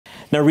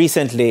Now,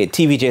 recently,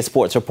 TVJ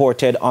Sports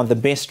reported on the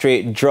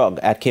mystery drug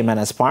at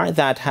Caymans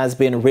that has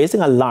been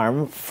raising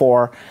alarm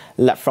from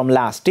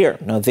last year.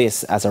 Now,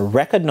 this as a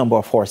record number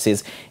of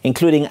horses,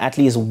 including at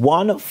least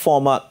one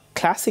former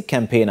classic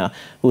campaigner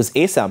whose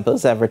A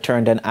samples have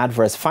returned an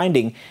adverse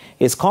finding,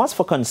 is cause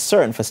for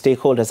concern for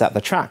stakeholders at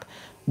the track.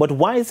 But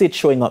why is it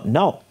showing up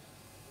now?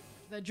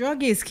 The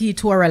drug is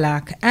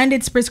Ketoralac, and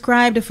it's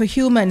prescribed for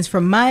humans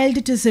from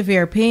mild to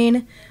severe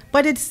pain,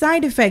 but its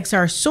side effects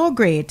are so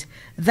great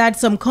that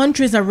some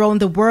countries around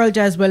the world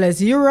as well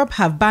as Europe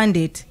have banned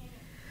it.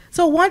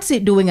 So what's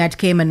it doing at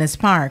Caymans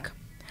Park?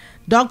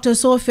 Dr.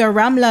 Sophia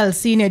Ramlal,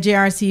 senior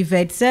JRC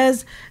vet,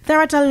 says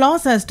they're at a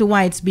loss as to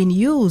why it's been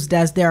used,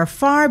 as there are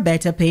far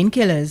better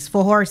painkillers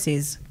for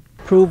horses.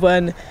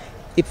 Proven,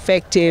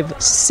 effective,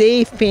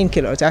 safe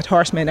painkillers that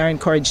horsemen are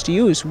encouraged to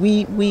use.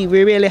 We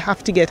really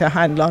have to get a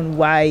handle on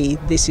why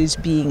this is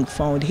being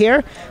found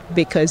here,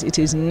 because it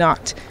is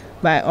not,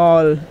 by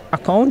all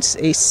accounts,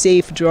 a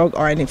safe drug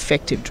or an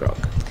effective drug.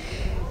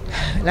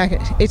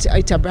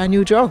 It's a brand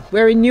new drug.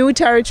 We're in new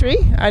territory,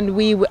 and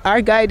we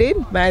are guided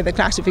by the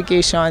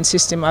classification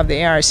system of the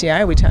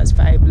ARCI, which has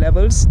 5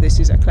 levels. This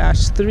is a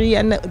class 3,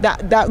 and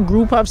that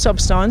group of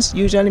substance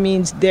usually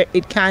means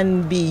it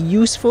can be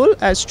useful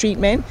as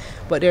treatment,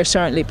 but they're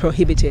certainly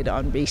prohibited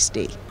on race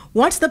day.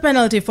 What's the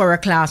penalty for a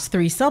class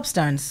 3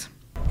 substance?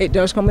 It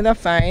does come with a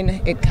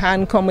fine. It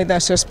can come with a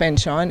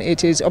suspension.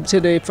 It is up to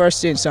the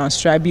first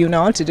instance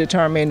tribunal to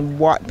determine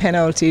what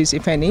penalties,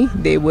 if any,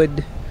 they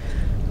would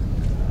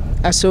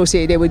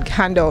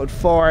hand out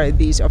for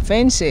these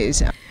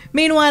offences.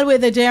 Meanwhile,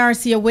 with the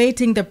JRC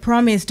awaiting the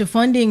promised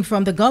funding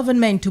from the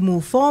government to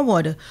move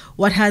forward,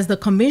 what has the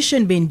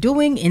Commission been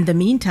doing in the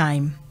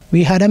meantime?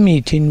 We had a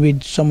meeting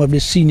with some of the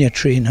senior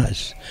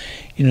trainers,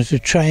 to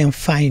try and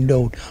find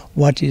out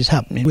what is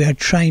happening. We are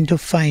trying to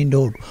find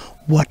out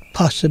what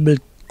possible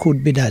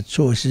could be that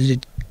source. Is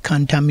it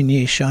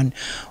contamination,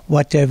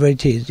 whatever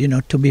it is,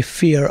 to be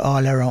fair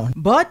all around.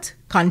 But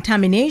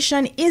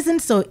contamination isn't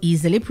so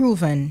easily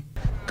proven.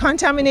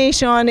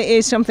 Contamination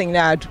is something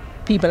that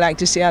people like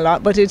to say a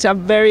lot, but it's a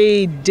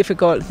very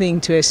difficult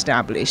thing to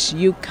establish.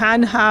 You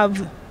can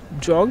have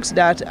drugs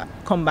that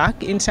come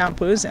back in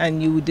samples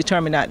and you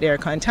determine that they're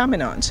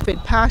contaminants. If it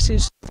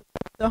passes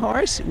the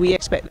horse, we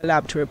expect the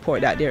lab to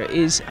report that there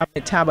is a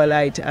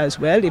metabolite as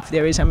well, if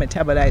there is a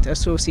metabolite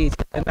associated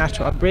with a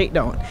natural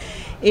breakdown.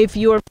 If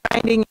you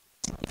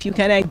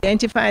can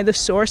identify the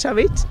source of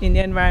it in the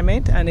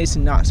environment and it's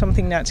not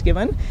something that's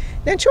given,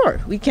 then sure,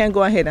 we can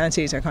go ahead and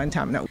say it's a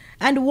contaminant.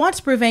 And what's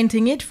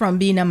preventing it from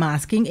being a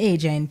masking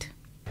agent?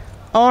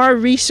 Our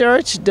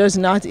research does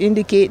not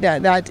indicate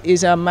that that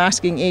is a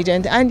masking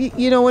agent. And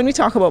when we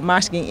talk about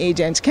masking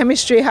agents,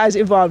 chemistry has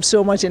evolved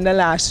so much in the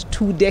last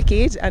 2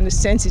 decades, and the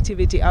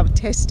sensitivity of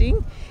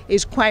testing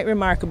is quite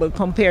remarkable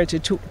compared to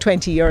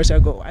 20 years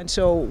ago. And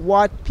so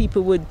what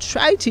people would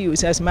try to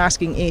use as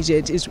masking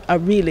agents is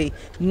really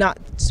not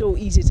so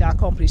easy to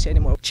accomplish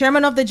anymore.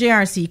 Chairman of the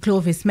JRC,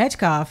 Clovis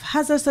Metcalf,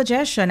 has a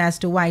suggestion as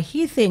to why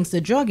he thinks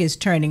the drug is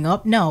turning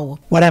up now.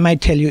 What I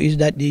might tell you is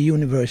that the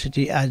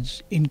university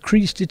has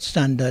increased its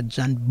standards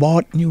and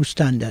bought new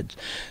standards.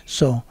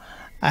 So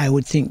I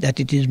would think that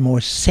it is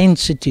more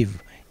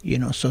sensitive,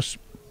 so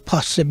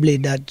possibly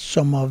that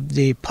some of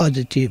the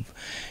positive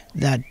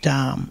that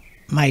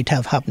might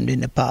have happened in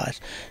the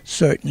past,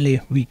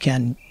 certainly they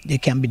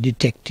can be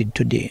detected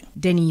today.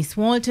 Denise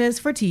Walters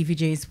for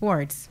TVJ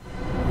Sports.